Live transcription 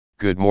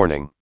Good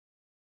morning.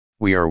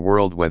 We are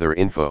World Weather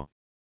Info.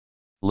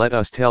 Let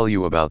us tell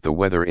you about the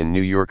weather in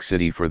New York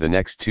City for the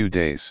next 2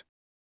 days.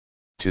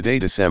 Today,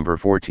 December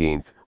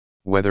 14th,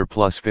 weather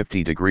plus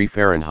 50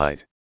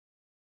 °F.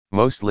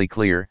 Mostly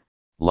clear,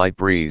 light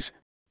breeze,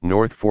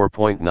 north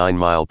 4.9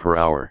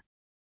 mph.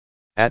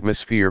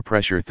 Atmosphere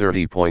pressure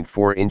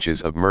 30.4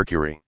 inches of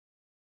mercury.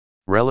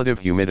 Relative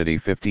humidity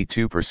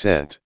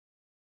 52%.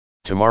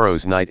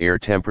 Tomorrow's night air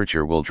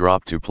temperature will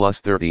drop to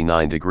plus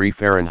 39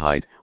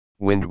 °F,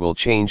 wind will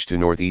change to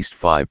northeast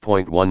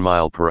 5.1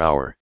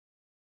 mph.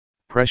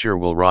 Pressure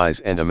will rise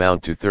and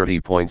amount to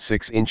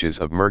 30.6 inches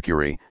of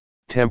mercury,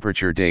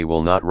 temperature day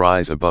will not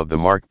rise above the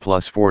mark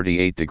plus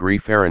 48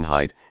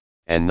 °F,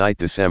 and night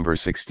December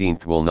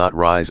 16th will not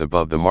rise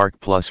above the mark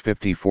plus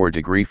 54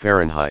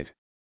 °F.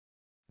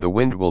 The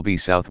wind will be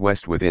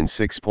southwest within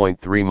 6.3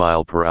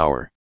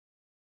 mph.